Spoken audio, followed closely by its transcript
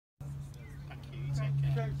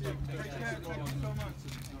care. Take care. Thank you so much.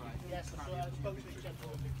 Yes, I spoke to each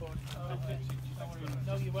other before.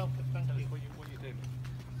 No, you're welcome. Thank you. What are you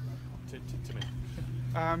doing to me?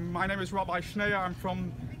 My name is Rabbi Shneur. I'm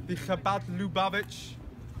from the Chabad Lubavitch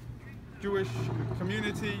Jewish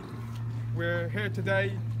community. We're here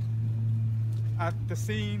today at the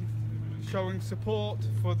scene showing support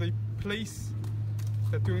for the police.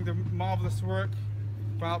 They're doing the marvelous work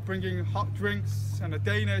about bringing hot drinks and a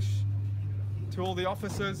Danish to all the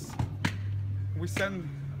officers. We send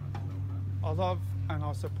our love and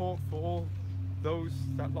our support for all those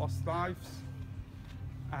that lost lives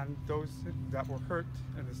and those that were hurt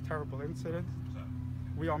in this terrible incident.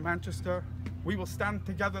 We are Manchester. We will stand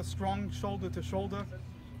together strong, shoulder to shoulder,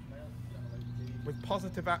 with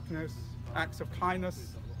positive acts of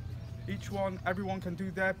kindness. Everyone can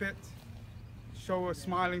do their bit. Show a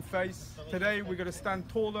smiling face. Today we're going to stand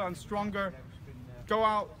taller and stronger. Go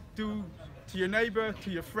out, do to your neighbor, to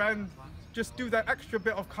your friend. Just do that extra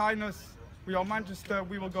bit of kindness. We are Manchester.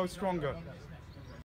 We will go stronger.